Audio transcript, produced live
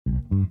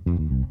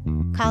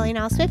Calling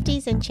all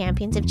Swifties and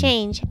champions of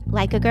change,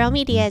 Like a Girl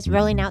Media is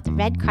rolling out the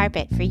red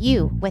carpet for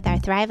you with our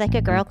Thrive Like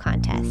a Girl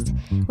contest.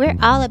 We're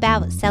all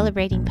about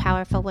celebrating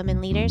powerful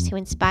women leaders who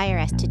inspire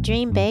us to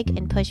dream big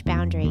and push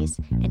boundaries.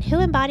 And who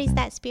embodies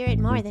that spirit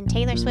more than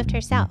Taylor Swift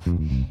herself?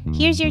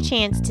 Here's your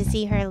chance to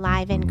see her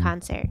live in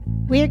concert.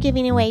 We're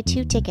giving away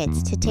 2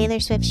 tickets to Taylor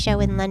Swift's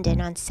show in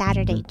London on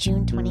Saturday,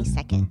 June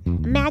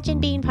 22nd. Imagine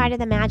being part of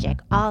the magic,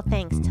 all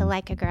thanks to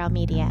Like a Girl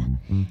Media.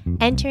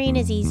 Entering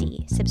is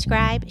easy.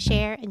 Subscribe,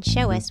 share, and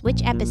show us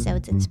which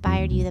episodes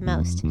inspired you the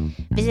most.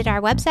 Visit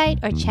our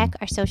website or check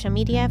our social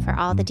media for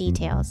all the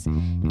details.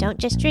 Don't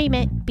just dream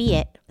it, be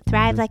it.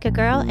 Thrive like a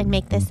girl and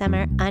make this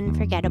summer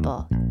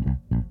unforgettable.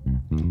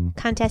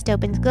 Contest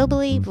opens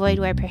globally, void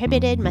where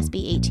prohibited, must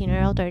be 18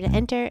 or older to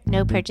enter,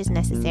 no purchase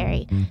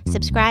necessary.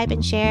 Subscribe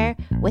and share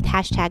with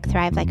hashtag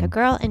Thrive Like a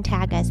Girl and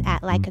tag us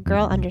at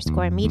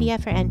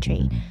likeagirl_media for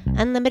entry.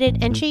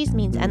 Unlimited entries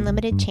means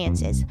unlimited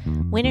chances.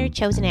 Winner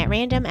chosen at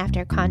random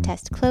after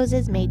contest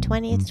closes May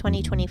 20th,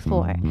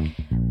 2024.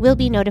 Will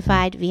be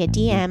notified via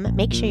DM.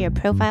 Make sure your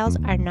profiles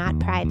are not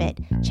private.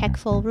 Check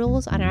full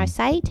rules on our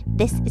site.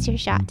 This is your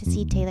shot to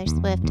see Taylor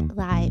Swift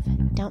live.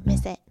 Don't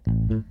miss it.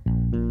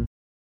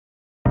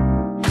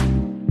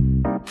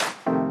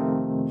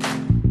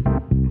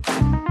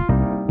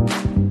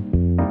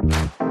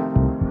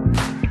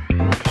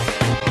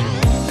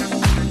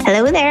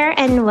 Hello there,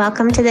 and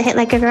welcome to the Hit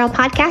Like a Girl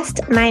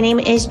podcast. My name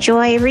is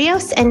Joy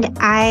Rios, and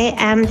I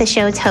am the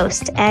show's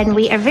host. And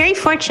we are very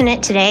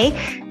fortunate today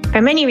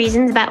for many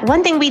reasons, but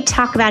one thing we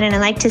talk about and I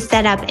like to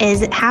set up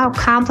is how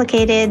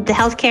complicated the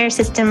healthcare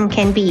system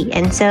can be.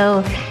 And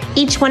so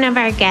each one of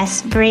our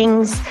guests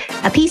brings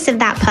a piece of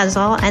that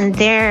puzzle and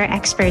their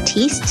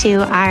expertise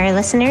to our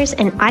listeners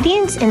and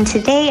audience. And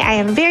today I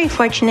am very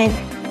fortunate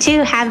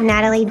to have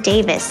Natalie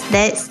Davis,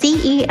 the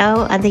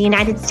CEO of the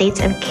United States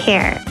of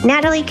Care.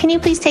 Natalie, can you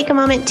please take a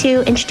moment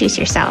to introduce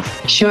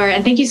yourself? Sure.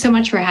 And thank you so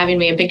much for having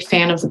me. A big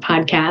fan of the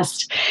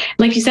podcast.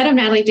 Like you said, I'm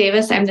Natalie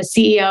Davis. I'm the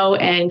CEO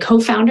and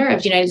co-founder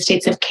of United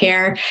States of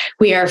Care.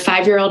 We are a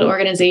 5-year-old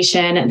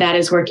organization that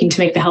is working to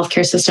make the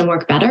healthcare system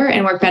work better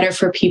and work better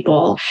for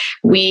people.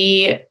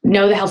 We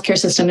know the healthcare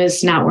system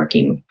is not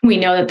working. We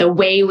know that the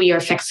way we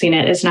are fixing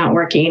it is not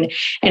working.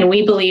 And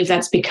we believe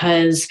that's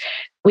because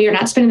we are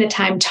not spending the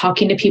time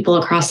talking to people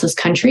across this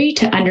country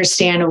to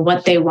understand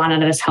what they want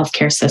out of this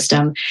healthcare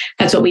system.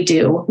 That's what we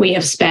do. We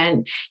have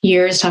spent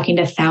years talking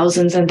to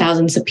thousands and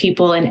thousands of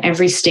people in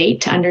every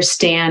state to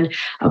understand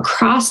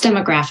across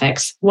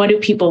demographics, what do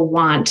people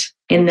want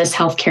in this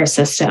healthcare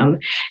system?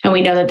 And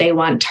we know that they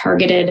want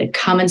targeted,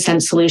 common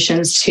sense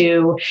solutions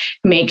to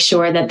make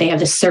sure that they have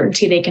the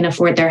certainty they can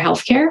afford their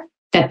healthcare,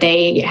 that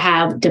they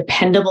have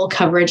dependable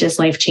coverage as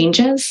life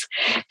changes,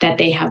 that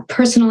they have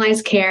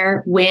personalized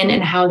care when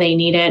and how they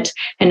need it.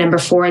 And number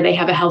 4, they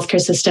have a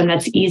healthcare system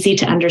that's easy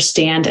to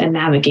understand and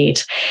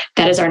navigate.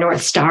 That is our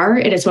North Star.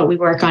 It is what we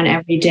work on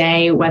every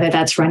day, whether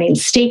that's running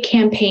state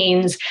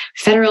campaigns,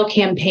 federal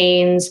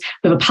campaigns.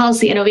 We have a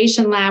policy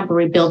innovation lab where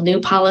we build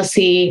new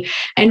policy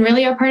and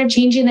really are part of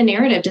changing the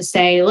narrative to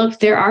say, look,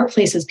 there are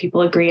places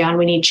people agree on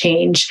we need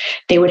change.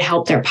 They would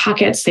help their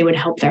pockets. They would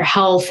help their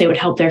health. They would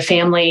help their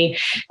family.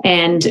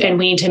 And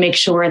we need to make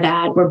sure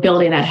that we're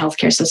building that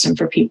healthcare system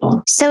for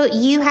people. So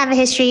you have a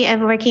history of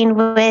working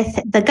with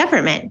the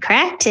government,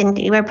 correct? And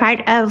you were part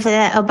of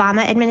the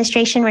Obama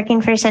administration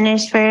working for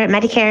Centers for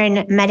Medicare and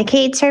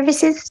Medicaid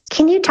Services.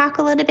 Can you talk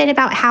a little bit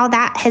about how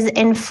that has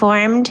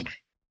informed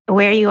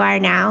where you are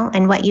now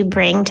and what you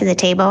bring to the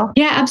table?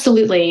 Yeah,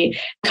 absolutely.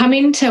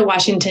 Coming to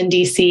Washington,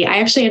 D.C., I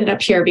actually ended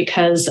up here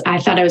because I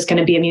thought I was going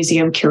to be a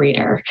museum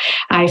curator.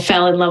 I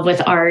fell in love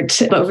with art,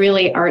 but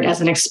really art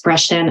as an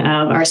expression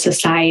of our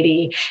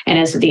society and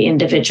as the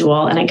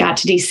individual. And I got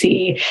to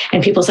D.C.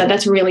 and people said,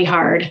 that's really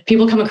hard.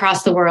 People come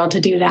across the world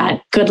to do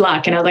that. Good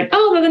luck. And I was like,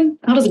 oh, well, then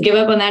I'll just give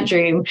up on that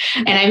dream.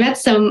 And I met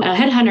a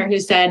headhunter who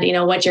said, you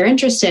know, what you're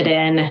interested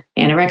in,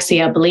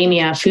 anorexia,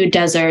 bulimia, food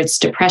deserts,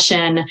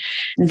 depression,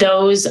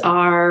 those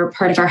are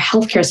part of our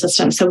healthcare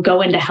system. So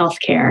go into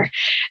healthcare.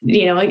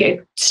 You know, I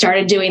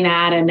started doing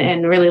that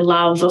and really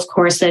love, of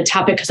course, the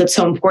topic because it's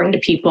so important to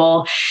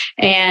people,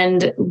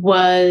 and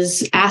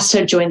was asked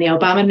to join the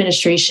Obama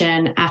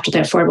administration after the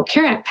Affordable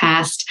Care Act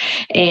passed.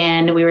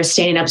 And we were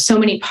standing up so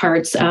many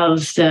parts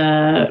of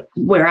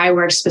where I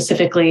work,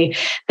 specifically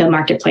the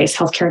marketplace,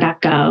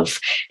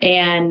 healthcare.gov.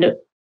 And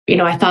you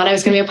know, I thought I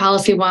was going to be a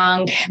policy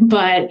wonk,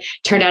 but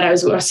turned out I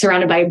was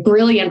surrounded by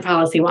brilliant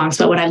policy wonks.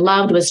 But what I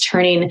loved was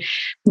turning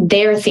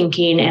their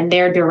thinking and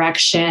their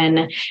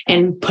direction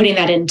and putting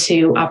that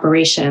into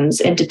operations,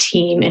 into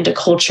team, into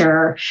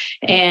culture,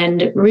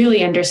 and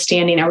really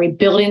understanding, are we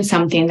building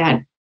something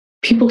that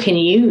people can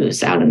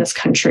use out in this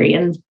country?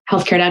 And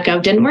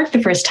healthcare.gov didn't work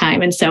the first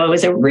time. And so it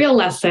was a real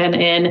lesson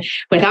in,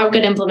 without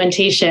good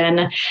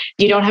implementation,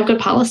 you don't have good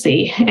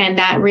policy. And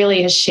that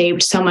really has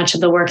shaped so much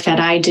of the work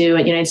that I do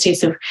at United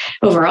States of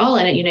overall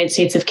and at United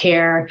States of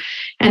Care.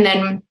 And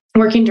then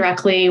working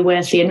directly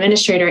with the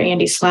administrator,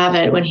 Andy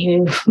Slavitt, when he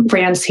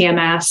ran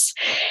CMS,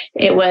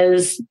 it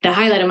was the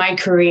highlight of my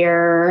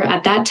career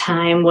at that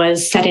time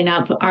was setting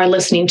up our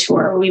listening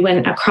tour. We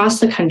went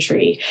across the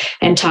country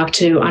and talked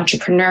to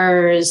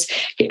entrepreneurs,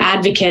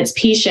 advocates,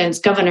 patients,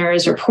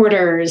 governors,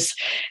 reporters,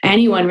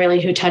 anyone really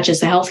who touches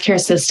the healthcare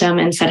system,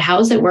 and said, how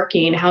is it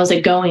working? How is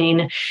it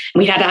going?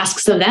 We had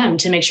asks of them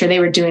to make sure they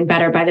were doing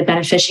better by the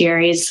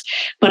beneficiaries,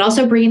 but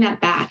also bringing that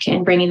back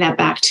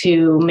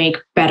to make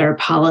better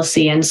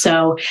policy. And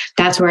so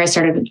that's where I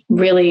started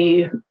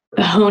really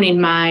honing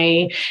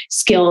my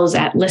skills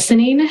at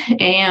listening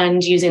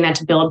and using that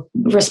to build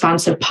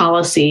responsive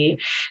policy.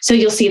 So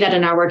you'll see that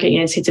in our work at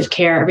United States of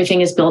Care,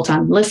 everything is built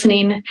on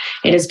listening.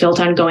 It is built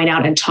on going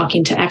out and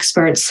talking to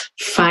experts,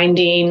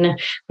 finding,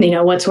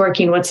 what's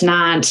working, what's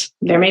not.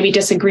 There may be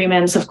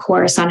disagreements, of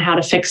course, on how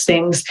to fix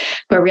things,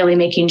 but really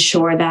making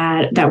sure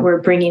that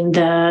we're bringing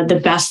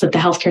the best that the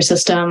healthcare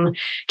system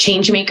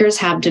change makers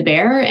have to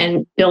bear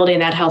and building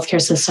that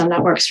healthcare system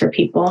that works for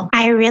people.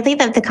 I really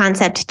love the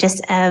concept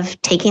just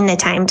of taking the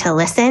time to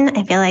listen.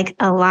 I feel like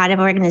a lot of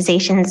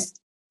organizations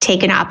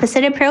take an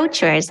opposite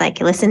approach, where it's like,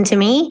 listen to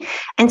me.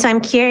 And so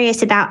I'm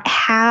curious about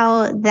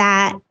how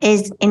that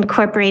is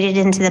incorporated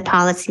into the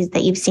policies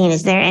that you've seen. Are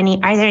there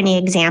any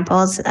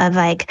examples of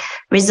like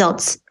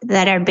results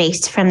that are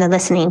based from the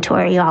listening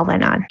tour you all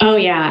went on? Oh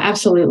yeah,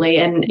 absolutely.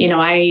 And,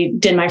 I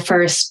did my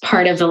first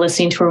part of the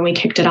listening tour when we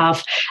kicked it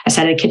off. I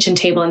sat at a kitchen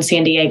table in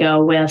San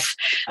Diego with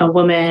a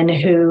woman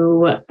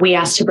who we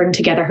asked to bring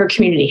together her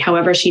community,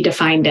 however she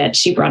defined it.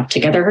 She brought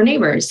together her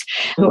neighbors,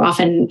 who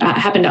often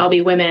happen to all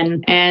be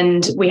women.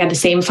 And we had the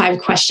same 5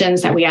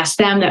 questions that we asked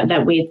them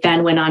that we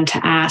then went on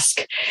to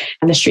ask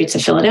on the streets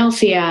of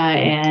Philadelphia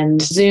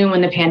and Zoom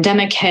when the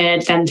pandemic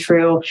hit, then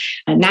through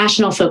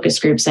national focus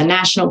groups and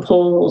national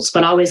polls,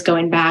 but always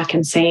going back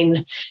and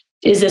saying,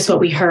 is this what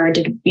we heard?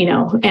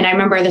 And I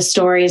remember the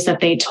stories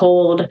that they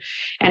told,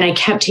 and I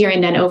kept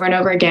hearing that over and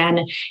over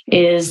again,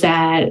 is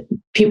that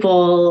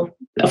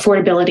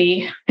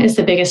affordability is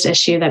the biggest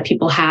issue that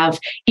people have.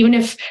 Even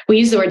if we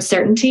use the word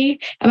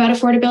certainty about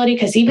affordability,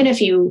 because even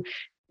if you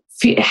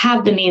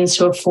have the means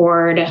to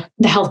afford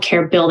the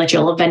healthcare bill that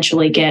you'll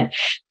eventually get,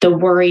 the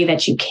worry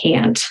that you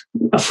can't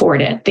afford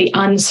it, the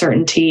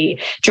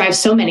uncertainty drives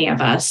so many of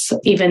us,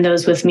 even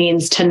those with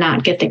means, to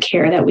not get the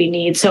care that we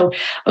need. So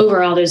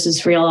overall, there's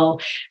this real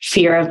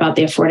fear about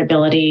the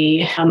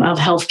affordability of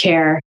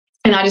healthcare.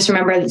 And I just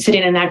remember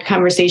sitting in that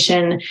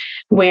conversation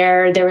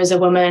where there was a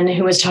woman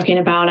who was talking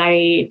about,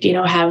 I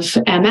have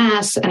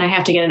MS and I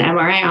have to get an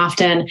MRI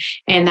often.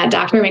 And that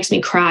doctor makes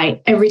me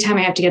cry every time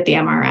I have to get the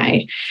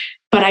MRI.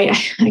 But I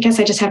guess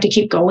I just have to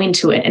keep going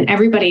to it. And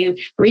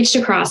everybody reached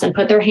across and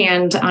put their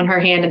hand on her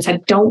hand and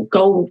said, don't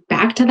go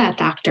back to that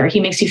doctor. He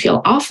makes you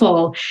feel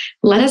awful.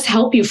 Let us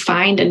help you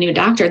find a new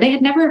doctor. They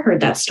had never heard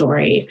that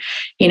story.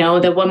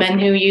 The woman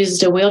who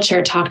used a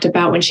wheelchair talked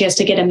about when she has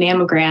to get a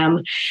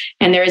mammogram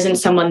and there isn't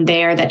someone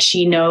there that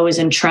she knows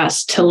and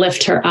trusts to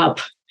lift her up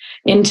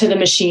into the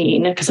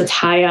machine because it's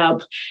high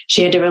up.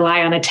 She had to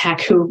rely on a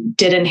tech who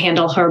didn't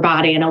handle her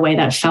body in a way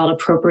that felt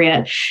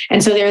appropriate.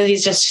 And so there are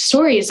these just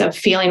stories of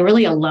feeling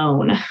really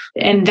alone.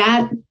 And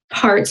that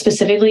part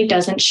specifically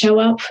doesn't show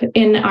up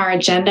in our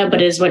agenda,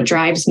 but is what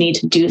drives me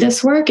to do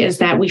this work, is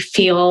that we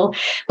feel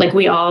like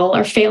we all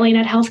are failing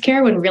at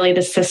healthcare when really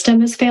the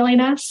system is failing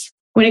us.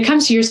 When it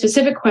comes to your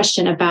specific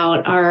question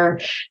about our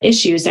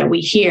issues that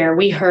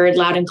we heard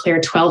loud and clear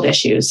 12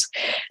 issues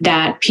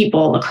that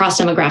people across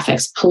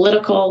demographics,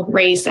 political,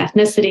 race,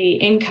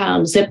 ethnicity,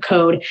 income, zip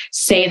code,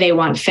 say they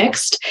want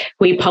fixed.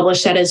 We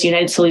publish that as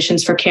United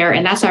Solutions for Care,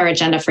 and that's our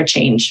agenda for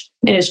change.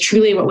 It is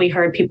truly what we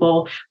heard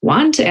people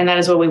want, and that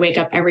is what we wake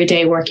up every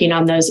day working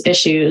on those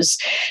issues.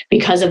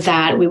 Because of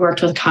that, we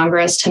worked with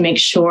Congress to make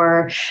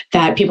sure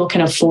that people on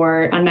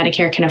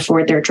Medicare can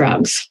afford their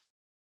drugs.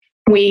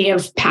 We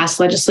have passed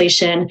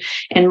legislation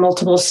in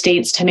multiple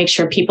states to make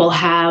sure people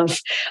have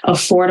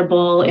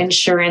affordable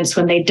insurance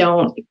when they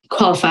don't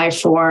qualify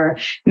for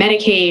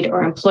Medicaid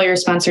or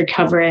employer-sponsored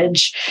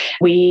coverage.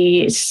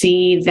 We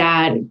see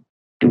that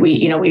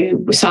we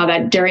saw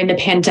that during the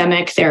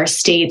pandemic, there are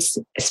states,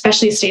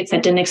 especially states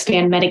that didn't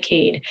expand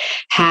Medicaid,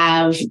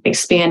 have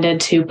expanded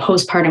to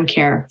postpartum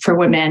care for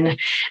women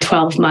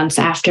 12 months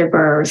after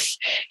birth.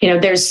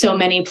 There's so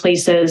many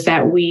places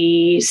that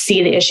we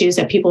see the issues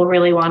that people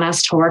really want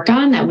us to work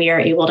on, that we are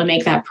able to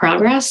make that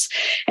progress.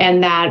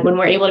 And that when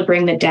we're able to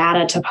bring the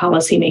data to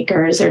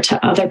policymakers or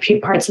to other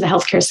parts of the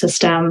healthcare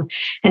system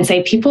and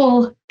say,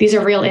 these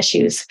are real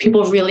issues.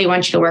 People really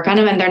want you to work on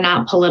them, and they're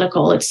not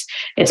political. It's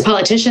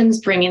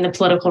politicians bringing the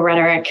political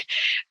rhetoric,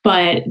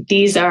 but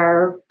these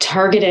are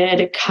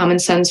targeted common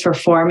sense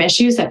reform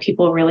issues that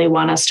people really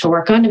want us to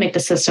work on to make the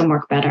system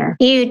work better.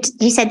 You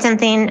said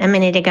something a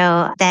minute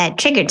ago that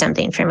triggered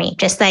something for me,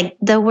 just like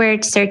the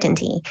word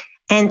certainty,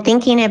 and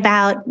thinking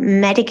about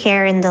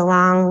Medicare in the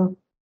long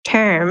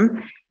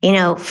term.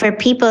 For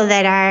people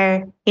that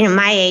are,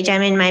 my age,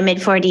 I'm in my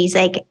mid-40s,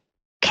 like,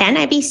 can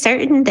I be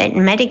certain that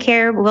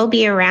Medicare will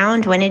be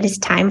around when it is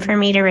time for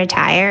me to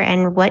retire?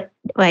 And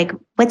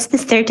what's the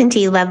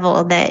certainty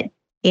level that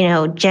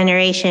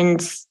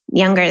generations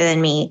younger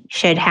than me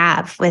should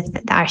have with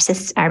our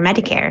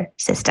Medicare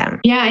system.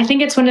 Yeah, I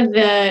think it's one of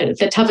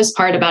the toughest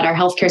part about our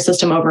healthcare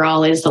system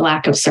overall is the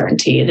lack of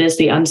certainty. It is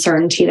the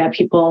uncertainty that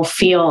people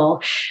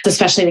feel,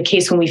 especially the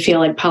case when we feel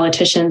like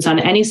politicians on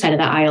any side of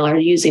the aisle are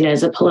using it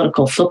as a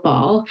political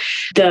football.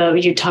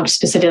 You talked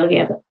specifically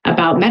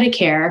about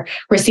Medicare.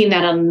 We're seeing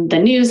that on the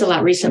news a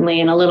lot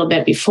recently and a little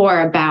bit before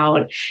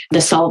about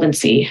the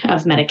solvency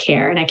of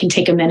Medicare. And I can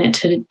take a minute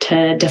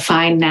to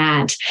define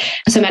that.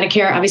 So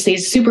Medicare obviously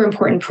is a super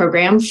important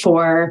program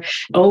for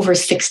over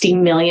 60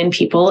 million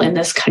people in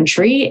this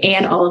country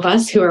and all of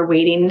us who are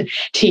waiting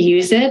to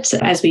use it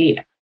as we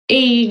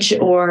age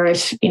or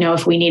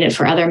if we need it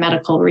for other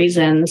medical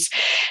reasons.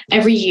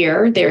 Every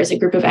year, there is a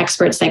group of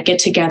experts that get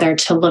together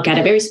to look at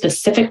a very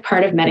specific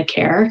part of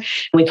Medicare.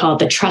 We call it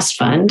the trust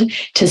fund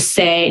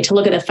to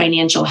look at the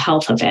financial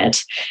health of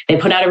it. They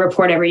put out a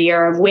report every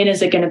year of when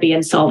is it going to be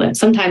insolvent.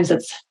 Sometimes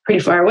it's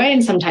pretty far away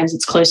and sometimes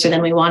it's closer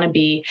than we want to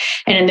be.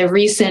 And in the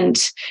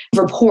recent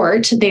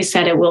report, they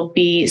said it will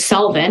be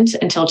solvent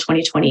until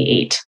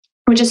 2028.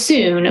 Which is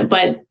soon,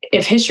 but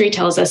if history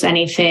tells us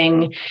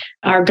anything,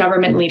 our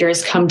government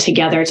leaders come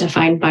together to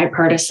find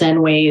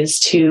bipartisan ways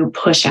to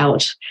push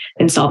out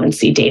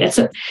insolvency date.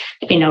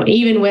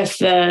 Even with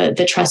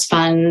the trust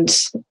fund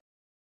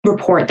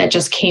report that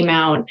just came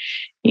out,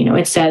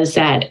 it says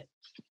that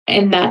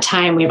in that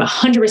time, we have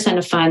 100%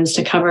 of funds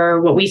to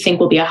cover what we think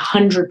will be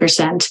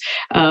 100%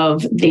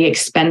 of the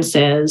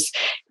expenses.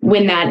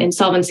 When that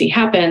insolvency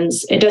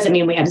happens, it doesn't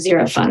mean we have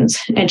zero funds.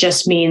 It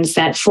just means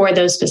that for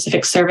those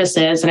specific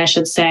services, and I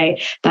should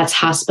say that's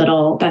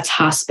hospital, that's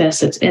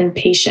hospice, it's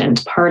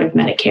inpatient, part of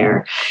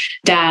Medicare,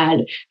 that,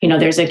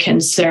 there's a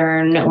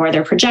concern or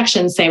their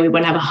projections say we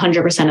wouldn't have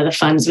 100% of the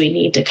funds we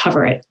need to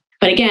cover it.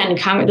 But again,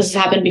 this has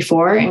happened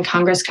before, and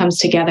Congress comes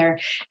together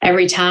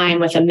every time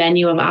with a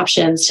menu of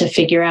options to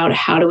figure out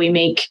how do we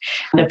make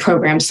the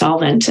program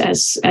solvent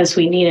as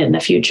we need it in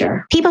the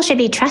future. People should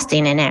be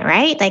trusting in it,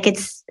 right? Like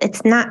it's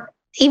not,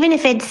 even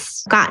if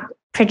it's got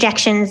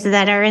projections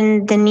that are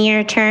in the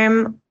near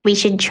term, we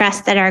should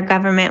trust that our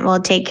government will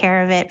take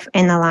care of it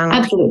in the long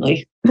run.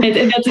 Absolutely.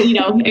 That's,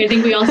 I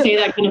think we all say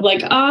that kind of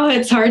like, oh,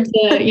 it's hard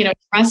to,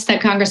 trust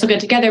that Congress will get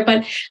together.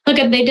 But look,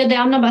 they did the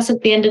omnibus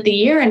at the end of the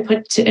year and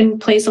put in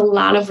place a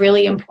lot of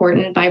really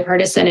important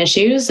bipartisan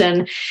issues.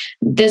 And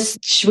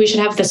we should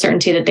have the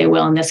certainty that they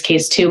will in this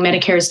case too.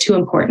 Medicare is too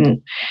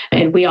important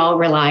and we all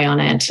rely on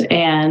it.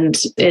 And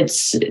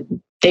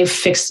they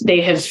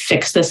have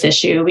fixed this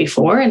issue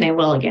before and they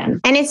will again.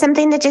 And it's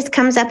something that just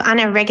comes up on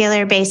a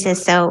regular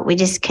basis. So we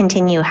just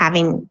continue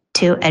having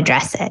to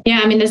address it.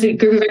 Yeah, this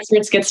group of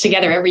experts gets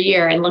together every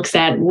year and looks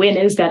at when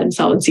is that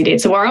insolvency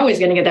date. So we're always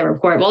going to get that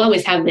report. We'll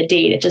always have the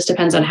date. It just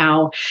depends on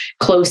how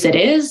close it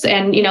is.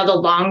 And, the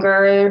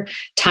longer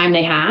time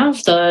they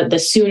have, the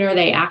sooner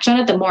they act on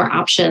it, the more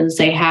options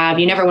they have.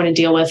 You never want to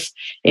deal with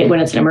it when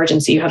it's an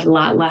emergency. You have a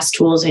lot less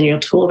tools in your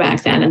tool bag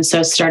then. And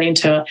so starting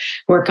to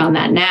work on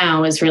that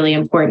now is really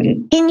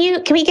important. Can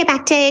we get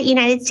back to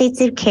United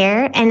States of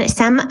Care and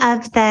some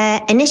of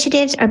the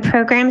initiatives or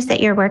programs that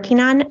you're working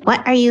on?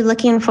 What are you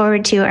looking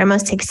forward to or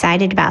most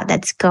excited about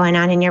that's going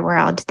on in your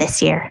world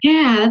this year?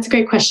 Yeah, that's a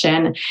great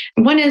question.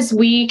 One is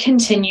we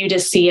continue to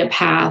see a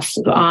path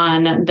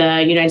on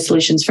the United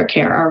Solutions for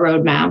Care, our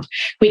roadmap.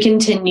 We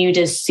continue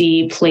to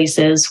see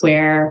places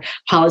where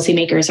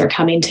policymakers are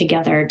coming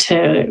together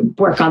to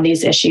work on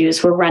these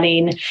issues. We're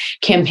running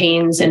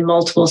campaigns in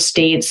multiple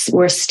states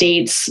where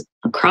states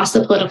across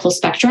the political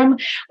spectrum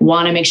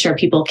want to make sure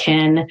people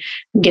can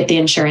get the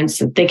insurance,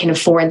 that they can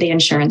afford the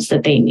insurance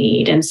that they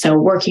need. And so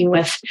working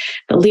with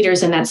the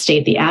leaders in that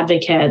state, the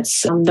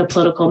advocates, the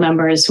political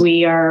members,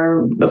 we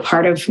are a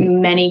part of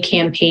many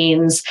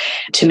campaigns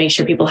to make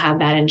sure people have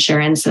that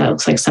insurance. That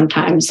looks like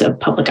sometimes a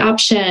public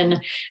option,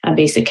 a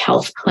basic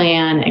health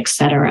plan, et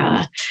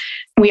cetera.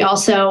 We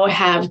also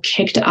have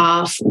kicked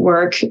off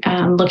work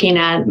looking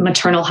at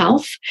maternal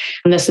health.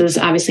 And this is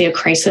obviously a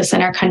crisis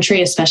in our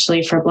country,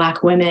 especially for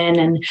Black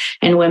women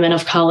and women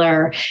of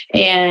color.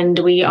 And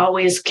we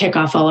always kick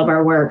off all of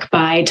our work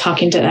by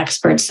talking to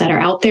experts that are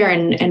out there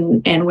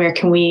and where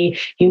can we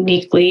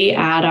uniquely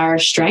add our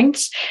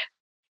strengths.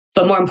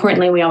 But more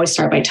importantly, we always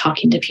start by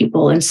talking to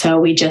people. And so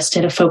we just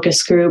did a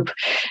focus group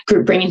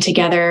bringing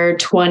together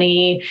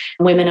 20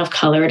 women of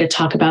color to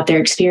talk about their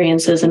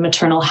experiences in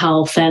maternal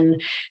health.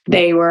 And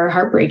they were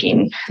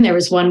heartbreaking. There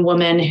was one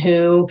woman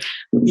who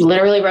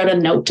literally wrote a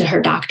note to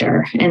her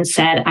doctor and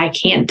said, I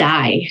can't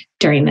die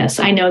during this.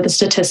 I know the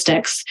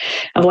statistics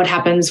of what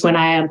happens when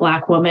a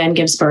Black woman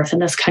gives birth in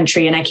this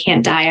country and I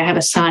can't die. I have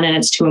a son and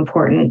it's too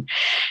important.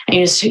 And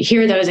you just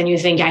hear those and you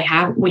think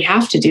we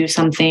have to do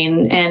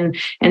something. And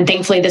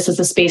thankfully this is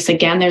a space,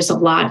 again, there's a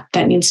lot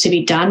that needs to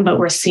be done, but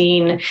we're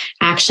seeing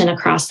action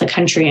across the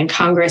country in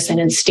Congress and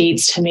in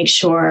states to make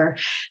sure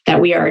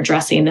that we are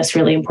addressing this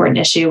really important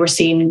issue. We're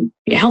seeing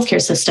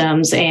healthcare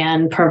systems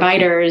and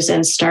providers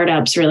and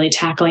startups really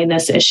tackling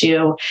this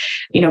issue,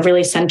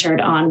 really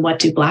centered on what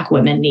do Black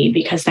women need,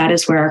 because that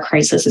is where our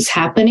crisis is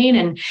happening.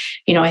 And,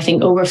 I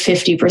think over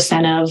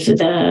 50% of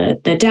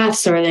the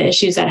deaths or the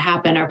issues that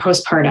happen are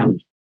postpartum.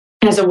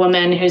 As a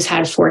woman who's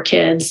had 4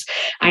 kids,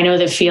 I know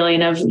the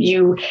feeling of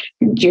you're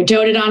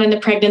doted on in the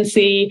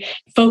pregnancy,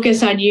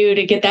 focus on you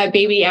to get that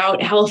baby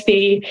out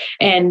healthy,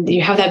 and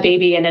you have that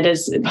baby and it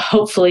is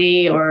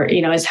hopefully, or,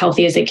 as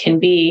healthy as it can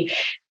be.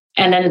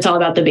 And then it's all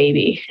about the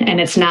baby.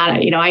 And it's not,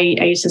 I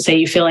used to say,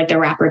 you feel like the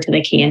wrapper to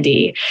the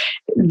candy.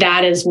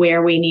 That is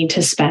where we need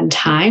to spend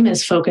time,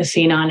 is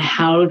focusing on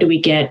how do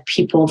we get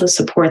people the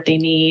support they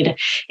need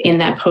in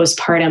that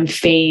postpartum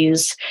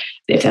phase.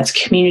 If that's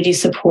community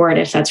support,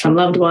 if that's from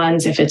loved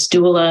ones, if it's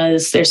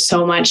doulas, there's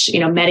so much,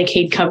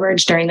 Medicaid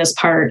coverage during this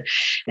part.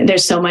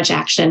 There's so much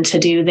action to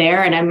do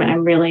there. And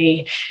I'm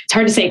really, it's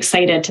hard to say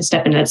excited to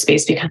step into that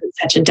space because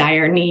it's such a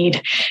dire need,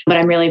 but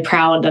I'm really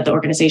proud that the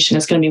organization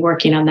is going to be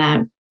working on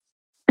that.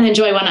 And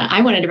Joy, what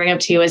I wanted to bring up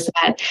to you is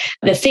that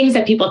the things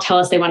that people tell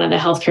us they want in the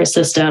healthcare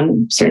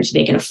system, certainty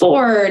they can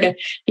afford,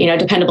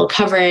 dependable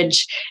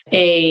coverage,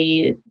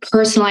 a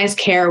personalized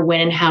care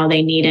when and how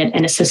they need it,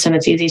 and a system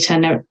that's easy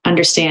to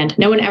understand.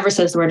 No one ever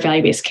says the word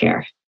value-based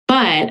care,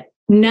 but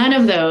none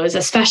of those,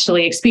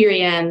 especially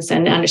experience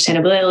and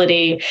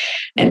understandability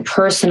and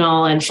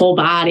personal and full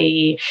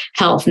body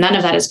health, none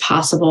of that is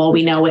possible,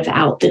 we know,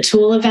 without the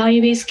tool of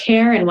value-based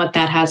care and what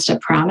that has to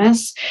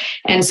promise.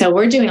 And so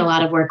we're doing a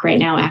lot of work right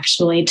now,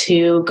 actually,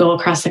 to go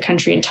across the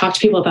country and talk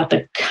to people about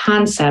the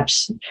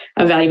concept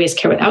of value-based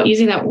care without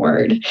using that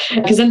word.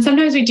 Because then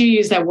sometimes we do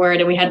use that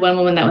word. And we had one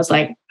woman that was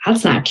like,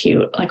 that's not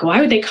cute. Like,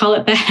 why would they call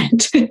it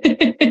that?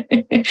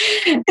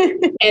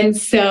 And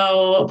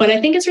so, but I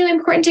think it's really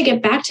important to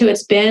get back to.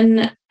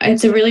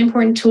 It's a really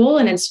important tool,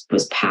 and it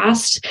was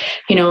passed,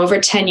 over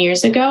 10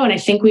 years ago. And I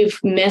think we've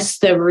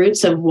missed the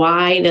roots of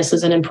why this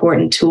is an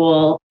important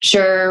tool.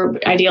 Sure,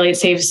 ideally it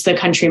saves the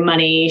country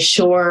money.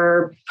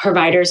 Sure,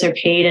 providers are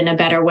paid in a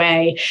better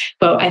way.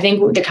 But I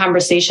think the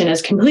conversation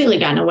has completely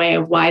gotten away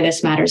of why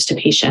this matters to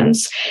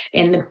patients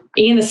in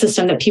the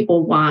system that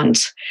people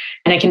want.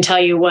 And I can tell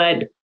you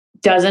what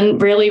doesn't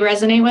really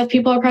resonate with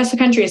people across the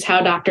country is how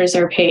doctors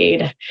are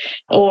paid,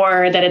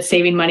 or that it's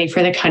saving money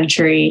for the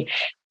country.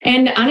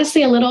 And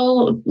honestly, a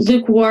little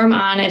lukewarm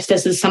on if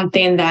this is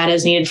something that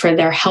is needed for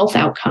their health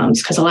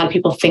outcomes, because a lot of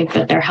people think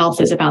that their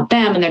health is about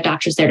them and their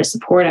doctor's there to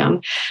support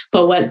them.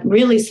 But what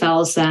really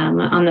sells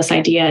them on this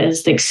idea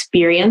is the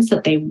experience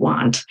that they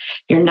want.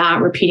 You're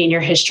not repeating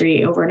your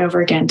history over and over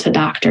again to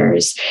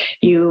doctors.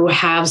 You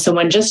have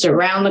someone just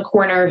around the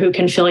corner who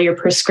can fill your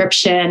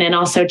prescription and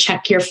also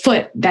check your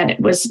foot that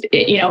it was,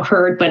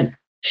 heard, but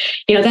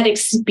that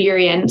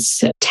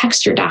experience,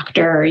 text your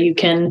doctor, you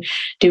can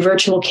do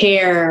virtual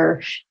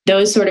care.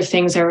 Those sort of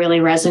things are really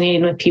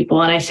resonating with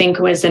people. And I think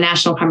was the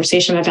national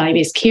conversation about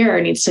value-based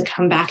care needs to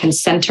come back and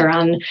center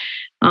on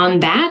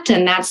that.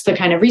 And that's the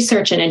kind of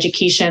research and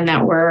education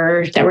that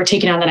we're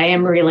taking on, that I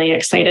am really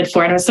excited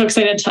for. And I was so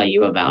excited to tell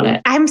you about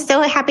it. I'm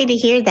so happy to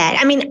hear that.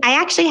 I mean,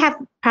 I actually have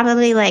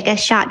probably like a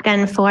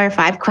shotgun 4 or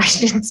 5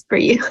 questions for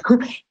you,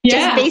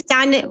 just based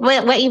on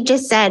what you've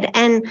just said.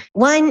 And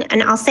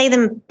I'll say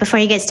them before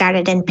you get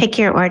started and pick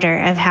your order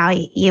of how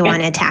you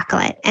want to tackle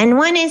it. And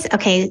one is,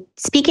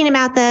 speaking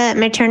about the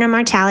maternal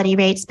mortality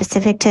rate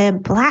specific to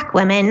Black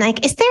women,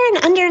 like, is there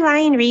an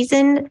underlying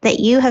reason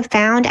that you have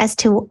found as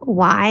to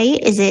why?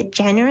 Is it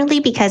generally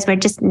because we're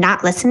just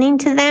not listening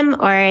to them,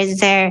 or is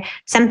there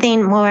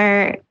something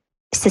more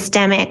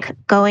systemic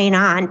going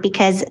on?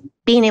 Because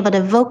being able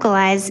to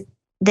vocalize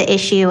the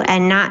issue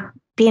and not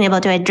being able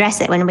to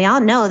address it when we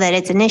all know that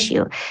it's an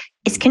issue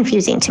is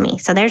confusing to me.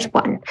 So there's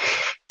one.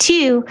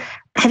 2,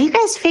 have you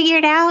guys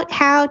figured out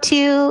how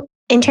to,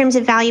 in terms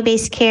of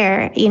value-based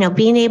care,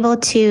 being able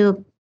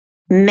to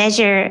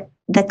measure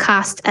the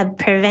cost of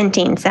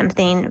preventing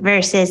something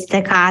versus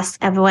the cost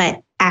of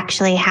what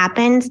actually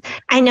happens?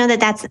 I know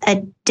that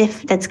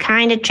that's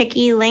kind of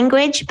tricky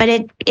language, but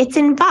it's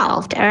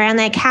involved around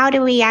like, how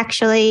do we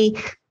actually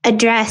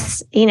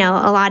address, a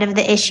lot of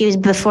the issues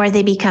before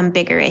they become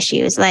bigger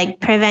issues? Like,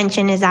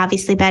 prevention is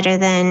obviously better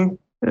than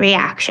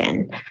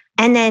reaction.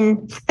 And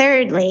then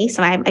thirdly,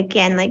 so I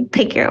again, like,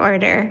 pick your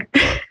order.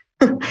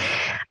 It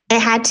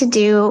had to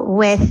do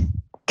with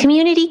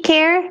community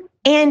care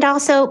and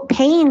also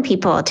paying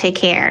people to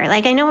care.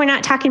 Like, I know we're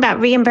not talking about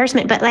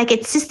reimbursement, but like,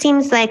 it just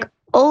seems like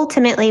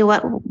ultimately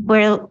what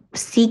we're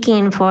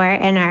seeking for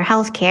in our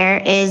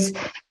healthcare is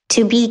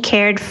to be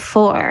cared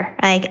for,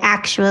 like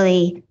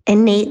actually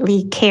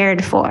innately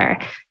cared for,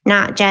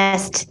 not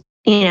just,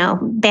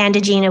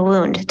 bandaging a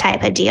wound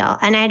type of deal.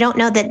 And I don't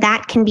know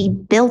that can be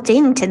built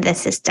into the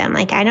system.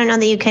 Like, I don't know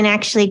that you can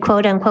actually,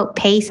 quote unquote,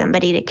 pay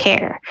somebody to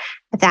care,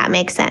 if that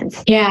makes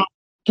sense. Yeah,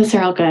 those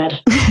are all good.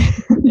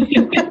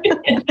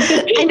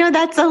 I know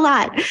that's a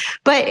lot,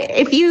 but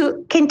if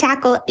you can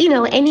tackle,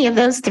 any of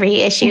those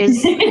 3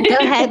 issues, go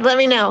ahead, let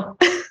me know.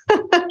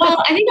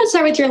 Well, I think I'll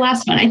start with your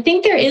last one. I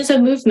think there is a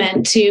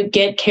movement to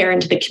get care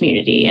into the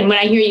community. And when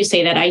I hear you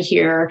say that, I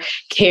hear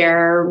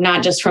care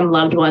not just from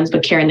loved ones,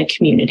 but care in the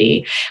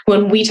community.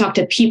 When we talk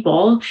to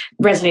people,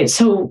 resonates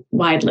so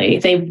widely.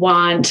 They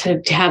want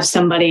to have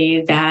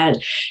somebody that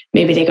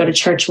maybe they go to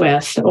church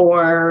with,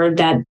 or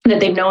that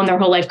they've known their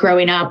whole life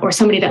growing up, or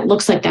somebody that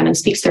looks like them and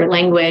speaks their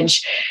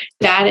language.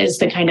 That is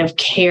the kind of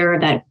care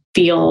that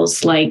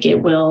feels like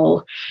it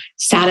will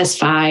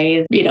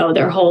satisfy,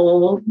 their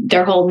whole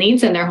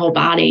needs and their whole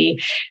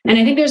body. And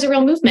I think there's a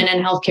real movement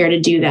in healthcare to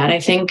do that. I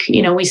think,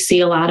 we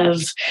see a lot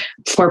of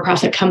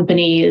for-profit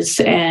companies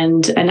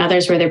and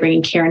others where they're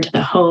bringing care into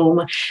the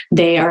home.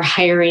 They are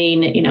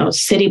hiring,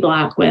 city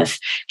block with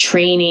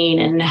training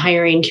and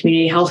hiring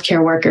community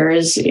healthcare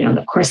workers.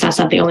 Of course, that's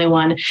not the only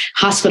one.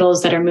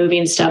 Hospitals that are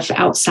moving stuff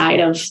outside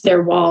of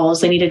their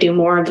walls. They need to do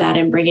more of that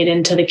and bring it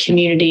into the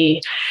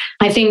community.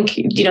 I think,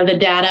 the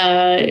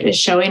data is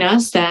showing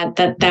us that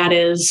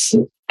is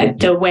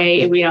the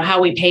way,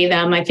 how we pay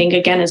them, I think,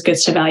 again, is good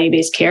to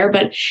value-based care,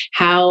 but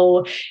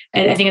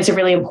I think it's a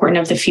really important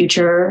of the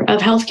future of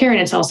healthcare. And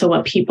it's also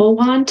what people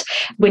want.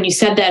 When you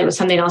said that, it was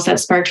something else that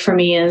sparked for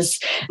me is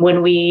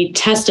when we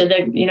tested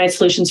the United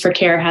Solutions for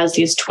Care has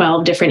these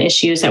 12 different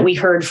issues that we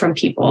heard from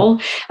people.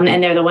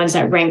 And they're the ones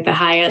that rank the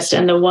highest.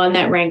 And the one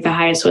that ranked the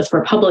highest with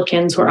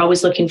Republicans, we're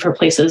always looking for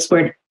places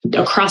where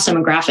across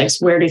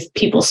demographics, where do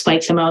people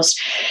spike the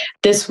most?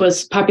 This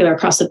was popular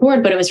across the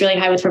board, but it was really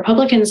high with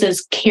Republicans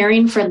is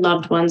caring for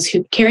loved ones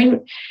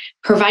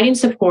providing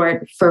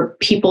support for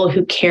people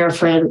who care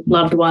for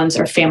loved ones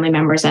or family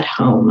members at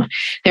home.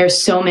 There's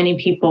so many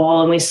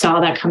people, and we saw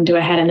that come to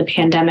a head in the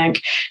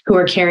pandemic, who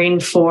are caring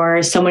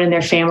for someone in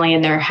their family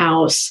in their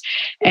house,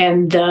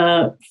 and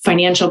the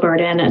financial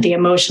burden, the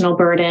emotional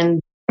burden,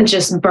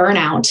 just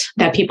burnout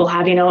that people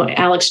have.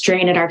 Alex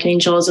Drain at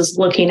Archangels is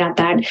looking at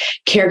that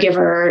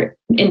caregiver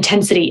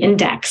intensity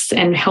index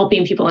and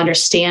helping people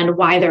understand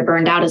why they're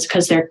burned out is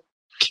because they're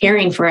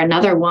caring for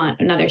another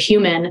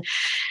human.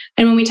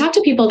 And when we talk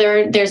to people,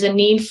 there's a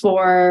need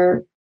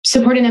for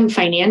supporting them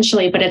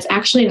financially, but it's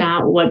actually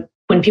not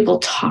when people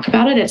talk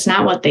about it, it's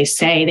not what they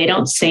say. They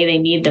don't say they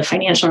need the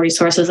financial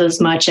resources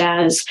as much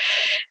as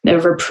the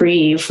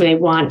reprieve. They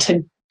want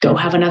to go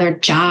have another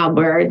job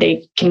where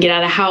they can get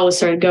out of the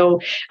house or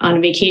go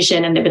on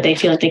vacation, but they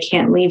feel like they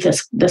can't leave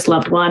this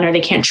loved one, or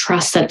they can't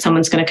trust that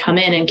someone's going to come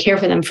in and care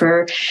for them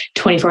for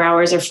 24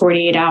 hours or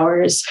 48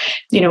 hours.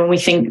 When we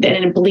think that,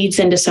 and it bleeds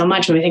into so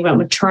much when we think about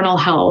maternal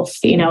health,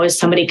 is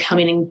somebody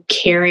coming and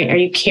caring? Are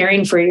you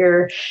caring for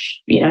your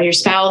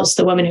spouse,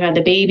 the woman who had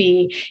the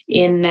baby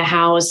in the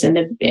house, and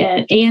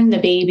the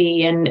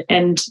baby,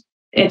 and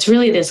it's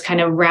really this kind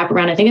of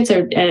wraparound. I think it's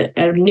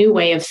a new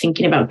way of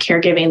thinking about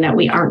caregiving that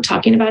we aren't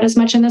talking about as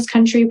much in this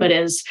country, but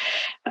is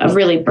a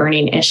really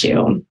burning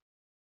issue.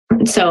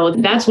 So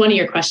that's one of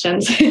your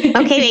questions.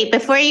 Okay, wait,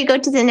 before you go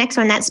to the next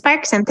one, that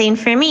sparked something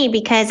for me,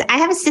 because I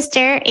have a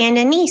sister and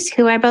a niece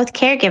who are both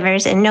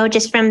caregivers, and know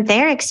just from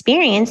their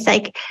experience,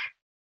 like,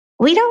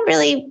 we don't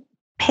really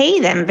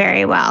pay them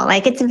very well.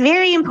 Like, it's a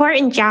very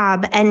important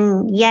job.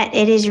 And yet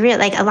it is real.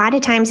 Like, a lot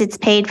of times it's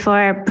paid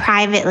for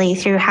privately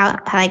through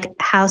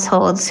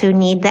households who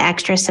need the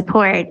extra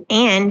support.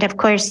 And of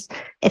course,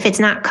 if it's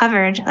not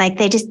covered, like,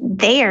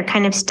 they are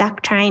kind of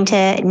stuck trying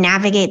to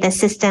navigate the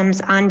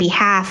systems on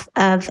behalf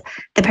of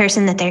the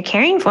person that they're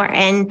caring for.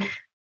 And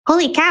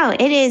holy cow,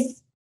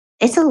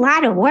 it's a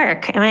lot of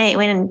work.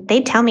 When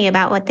they tell me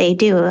about what they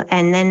do,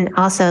 and then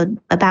also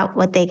about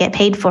what they get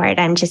paid for it,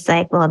 I'm just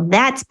like, well,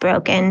 that's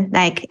broken.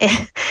 Like,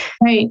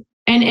 right.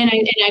 And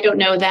I don't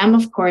know them,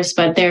 of course,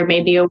 but there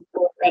may be a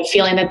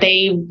feeling that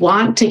they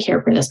want to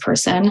care for this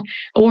person,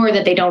 or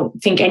that they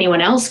don't think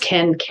anyone else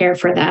can care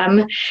for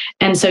them.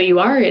 And so you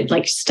are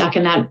like stuck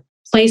in that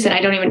place.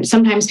 And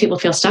sometimes people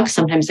feel stuck,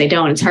 sometimes they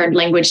don't. It's hard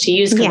language to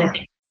use because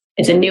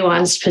it's a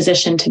nuanced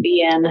position to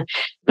be in,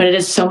 but it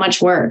is so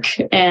much work.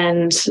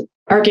 And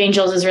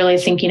Archangels is really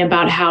thinking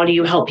about how do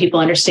you help people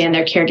understand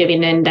their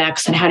caregiving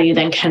index, and how do you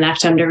then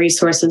connect them to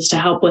resources to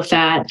help with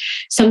that.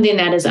 Something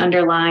that is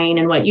underlying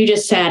in what you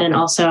just said, and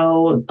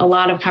also a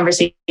lot of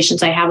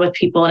conversations I have with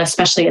people, and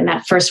especially in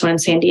that first one in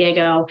San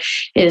Diego,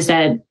 is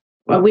that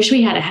I wish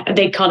we had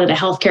they called it a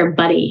healthcare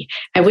buddy.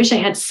 I wish I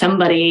had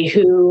somebody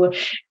who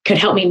could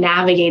help me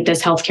navigate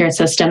this healthcare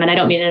system. And I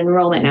don't mean an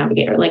enrollment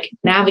navigator, like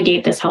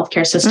navigate this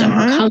healthcare system,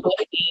 or come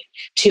with me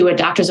to a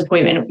doctor's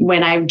appointment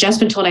when I've just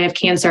been told I have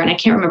cancer and I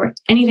can't remember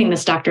anything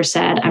this doctor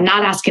said. I'm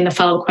not asking the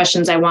follow-up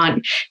questions I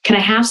want. Can I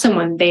have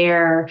someone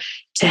there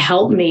to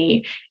help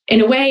me? In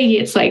a way,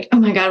 it's like, oh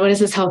my God, what is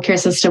this healthcare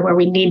system where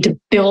we need to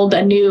build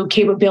a new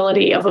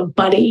capability of a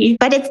buddy?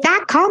 But it's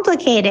that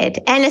complicated.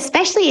 And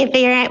especially if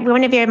you're at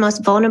one of your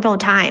most vulnerable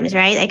times,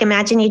 right? Like,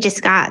 imagine you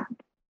just got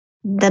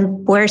the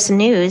worst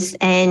news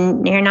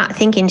and you're not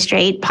thinking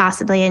straight,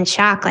 possibly in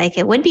shock. Like,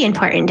 it would be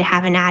important to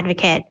have an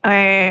advocate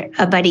or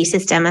a buddy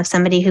system of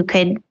somebody who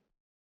could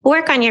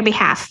work on your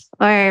behalf,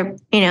 or,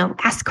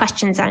 ask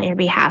questions on your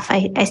behalf.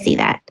 I see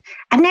that.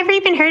 I've never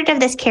even heard of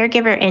this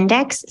caregiver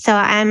index, so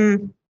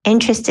I'm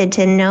interested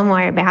to know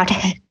more about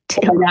it.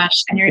 too. Oh my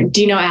gosh. And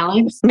do you know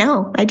Alex?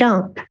 No, I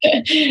don't.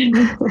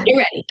 You're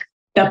ready.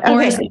 The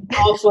force is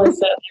all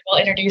forces. I will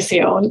introduce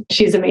you.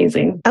 She's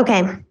amazing.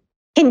 Okay.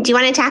 And do you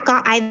want to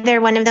tackle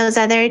either one of those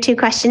other two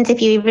questions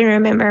if you even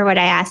remember what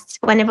I asked?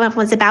 One of them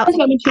was about,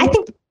 I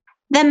think,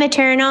 the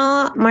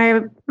maternal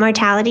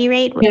mortality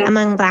rate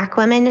among Black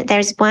women.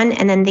 There's one.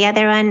 And then the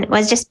other one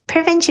was just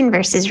prevention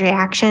versus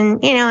reaction.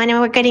 I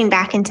know we're getting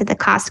back into the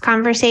cost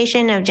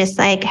conversation of just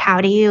like,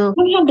 how do you...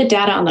 We have the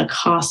data on the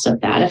cost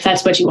of that, if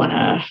that's what you want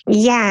to...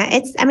 Yeah,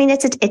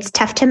 it's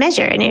tough to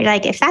measure. And you're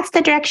like, if that's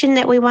the direction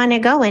that we want to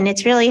go in,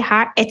 it's really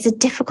hard. It's a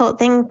difficult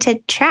thing to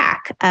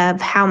track of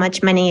how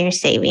much money you're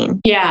saving.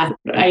 Yeah,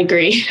 I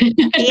agree.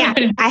 Yeah,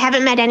 I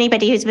haven't met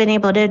anybody who's been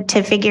able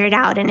to figure it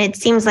out. And it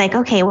seems like,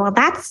 okay, well,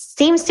 that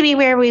seems to be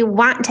where we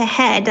want to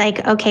head.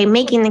 Like, okay,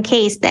 making the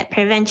case that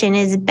prevention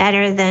is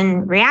better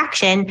than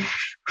reaction.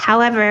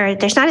 However,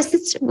 there's not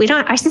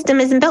our system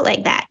isn't built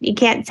like that. You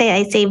can't say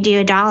I saved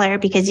you $1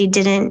 because you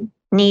didn't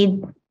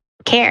need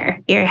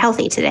care. You're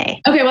healthy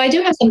today. Okay, well, I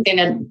do have something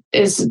that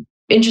is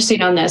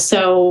interesting on this.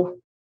 So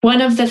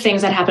one of the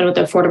things that happened with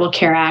the Affordable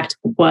Care Act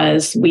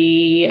was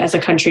we as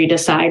a country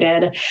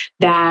decided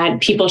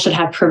that people should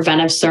have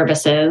preventive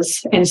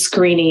services and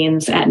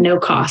screenings at no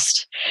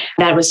cost.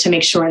 That was to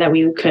make sure that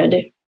we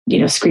could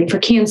screen for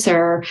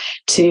cancer,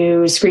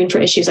 to screen for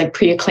issues like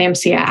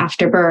preeclampsia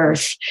after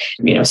birth,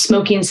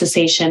 smoking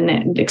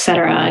cessation, et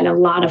cetera, and a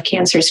lot of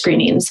cancer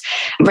screenings.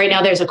 Right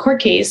now, there's a court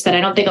case that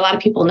I don't think a lot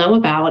of people know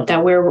about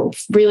that we're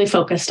really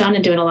focused on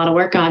and doing a lot of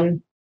work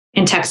on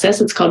in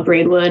Texas. It's called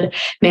Braidwood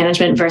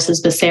Management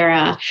versus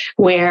Becerra,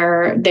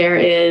 where there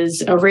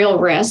is a real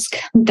risk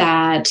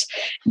that,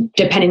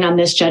 depending on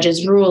this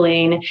judge's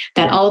ruling,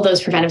 that all of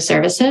those preventive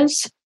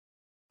services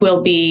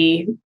will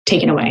be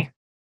taken away.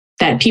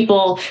 That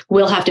people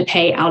will have to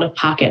pay out of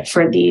pocket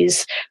for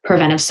these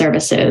preventive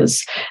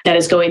services. That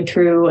is going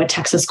through a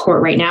Texas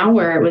court right now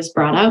where it was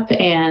brought up,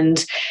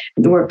 and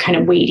we're kind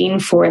of waiting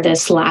for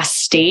this last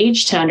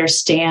stage to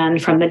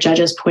understand from the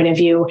judge's point of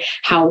view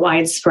how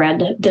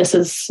widespread this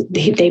is.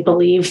 They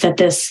believe that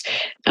this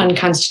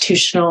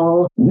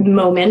unconstitutional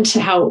moment,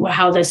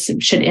 how this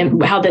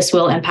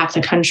will impact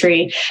the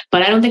country.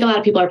 But I don't think a lot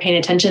of people are paying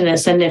attention to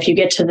this. And if you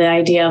get to the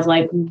idea of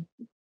like,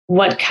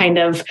 what kind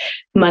of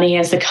money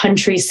has the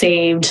country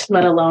saved,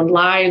 let alone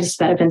lives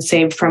that have been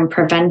saved from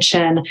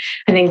prevention?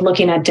 I think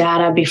looking at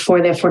data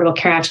before the Affordable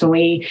Care Act,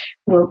 when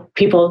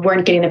people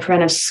weren't getting the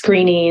preventive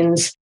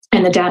screenings,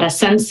 and the data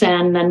since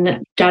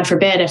then God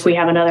forbid, if we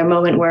have another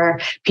moment where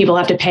people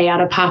have to pay out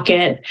of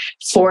pocket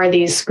for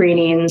these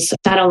screenings,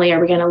 not only are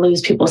we going to lose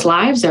people's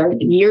lives or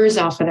years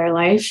off of their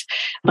life,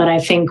 but I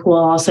think we'll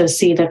also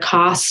see the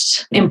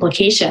cost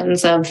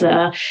implications of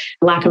the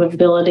lack of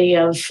ability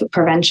of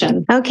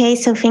prevention. Okay,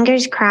 so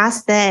fingers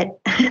crossed that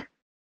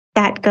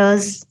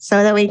goes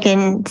so that we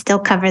can still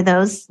cover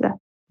those.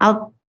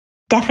 I'll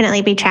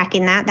definitely be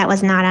tracking that. That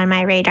was not on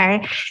my radar.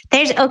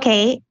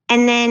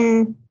 And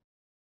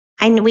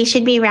then we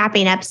should be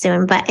wrapping up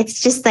soon, but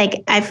it's just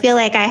like, I feel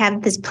like I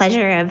have this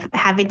pleasure of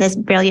having this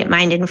brilliant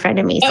mind in front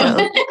of me.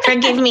 So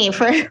forgive me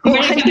for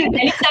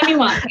anytime you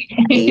want.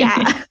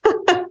 Yeah.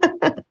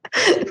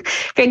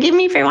 Forgive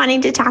me for wanting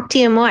to talk to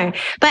you more.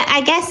 But I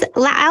guess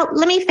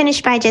let me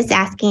finish by just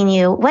asking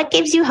you, what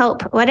gives you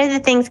hope? What are the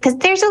things? Because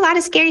there's a lot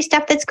of scary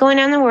stuff that's going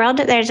on in the world.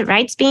 There's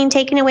rights being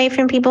taken away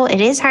from people.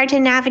 It is hard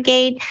to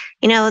navigate.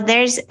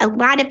 There's a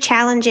lot of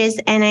challenges,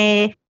 and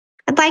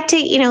I'd like to,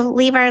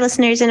 leave our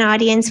listeners and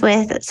audience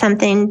with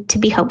something to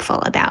be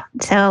hopeful about.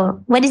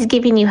 So what is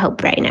giving you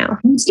hope right now?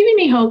 What's giving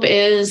me hope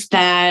is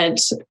that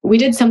we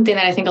did something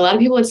that I think a lot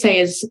of people would say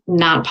is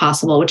not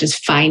possible, which is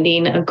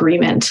finding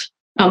agreement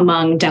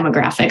among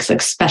demographics,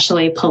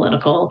 especially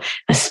political,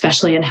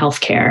 especially in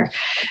healthcare.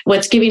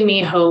 What's giving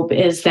me hope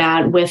is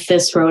that with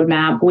this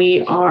roadmap,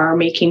 we are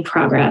making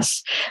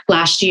progress.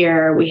 Last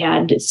year, we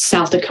had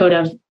South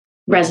Dakota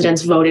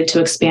residents voted to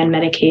expand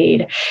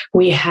Medicaid.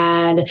 We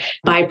had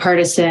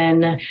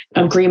bipartisan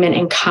agreement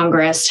in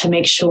Congress to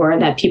make sure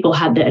that people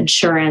had the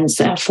insurance,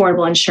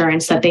 affordable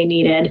insurance that they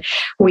needed.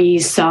 We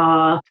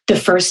saw the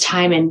first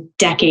time in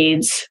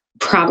decades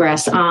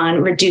progress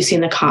on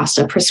reducing the cost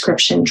of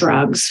prescription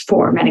drugs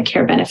for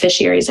Medicare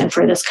beneficiaries and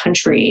for this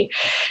country.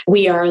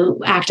 We are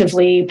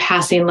actively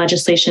passing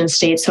legislation in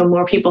states so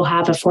more people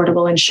have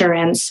affordable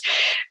insurance.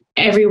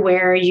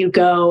 Everywhere you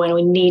go, and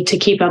we need to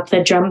keep up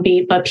the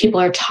drumbeat, but people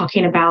are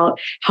talking about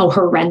how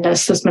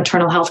horrendous this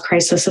maternal health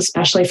crisis,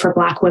 especially for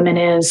Black women,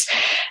 is.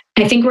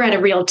 I think we're at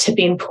a real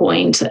tipping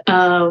point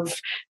of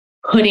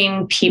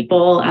putting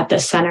people at the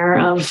center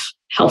of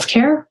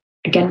healthcare.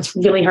 Again, it's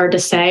really hard to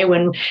say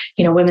when,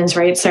 women's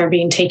rights are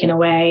being taken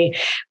away,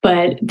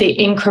 but the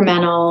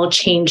incremental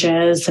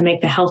changes to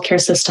make the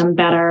healthcare system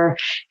better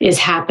is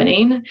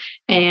happening.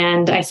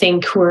 And I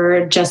think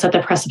we're just at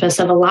the precipice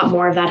of a lot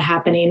more of that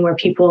happening, where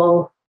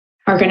people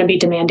are going to be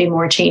demanding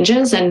more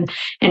changes and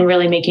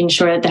really making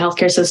sure that the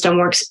healthcare system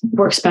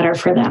works better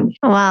for them.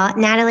 Well,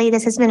 Natalie,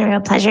 this has been a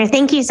real pleasure.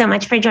 Thank you so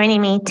much for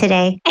joining me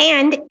today.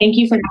 And thank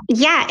you for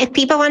if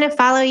people want to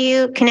follow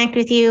you, connect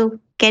with you,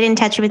 get in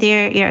touch with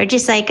your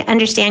just like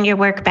understand your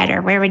work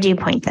better, where would you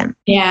point them?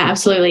 Yeah,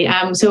 absolutely.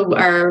 So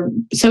our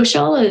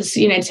social is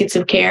United States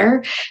of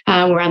Care.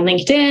 We're on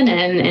LinkedIn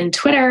and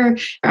Twitter.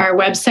 Our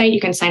website, you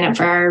can sign up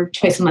for our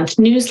twice a month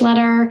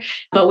newsletter,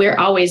 but we're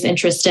always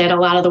interested. A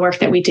lot of the work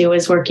that we do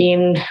is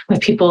working with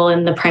people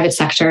in the private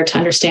sector to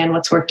understand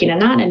what's working and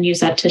not, and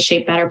use that to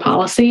shape better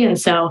policy. And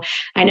so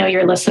I know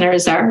your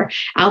listeners are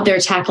out there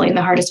tackling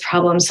the hardest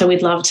problems, so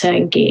we'd love to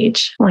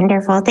engage.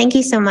 Wonderful. Thank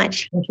you so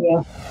much. Thank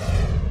you.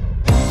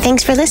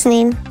 Thanks for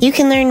listening. You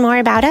can learn more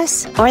about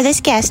us or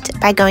this guest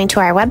by going to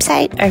our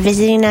website or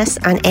visiting us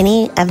on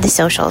any of the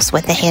socials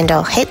with the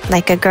handle Hit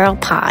Like a Girl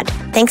Pod.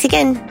 Thanks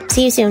again.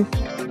 See you soon.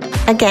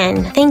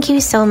 Again, thank you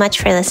so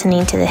much for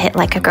listening to the Hit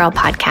Like a Girl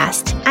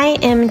podcast. I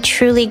am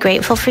truly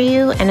grateful for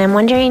you, and I'm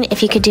wondering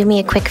if you could do me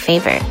a quick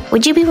favor.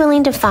 Would you be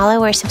willing to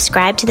follow or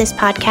subscribe to this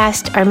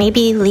podcast, or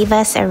maybe leave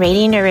us a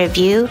rating or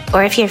review?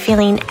 Or if you're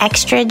feeling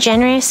extra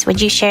generous,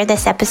 would you share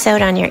this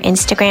episode on your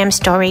Instagram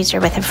stories or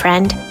with a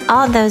friend?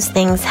 All of those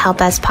things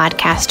help us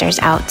podcasters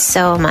out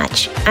so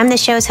much. I'm the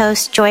show's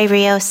host, Joy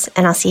Rios,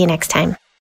 and I'll see you next time.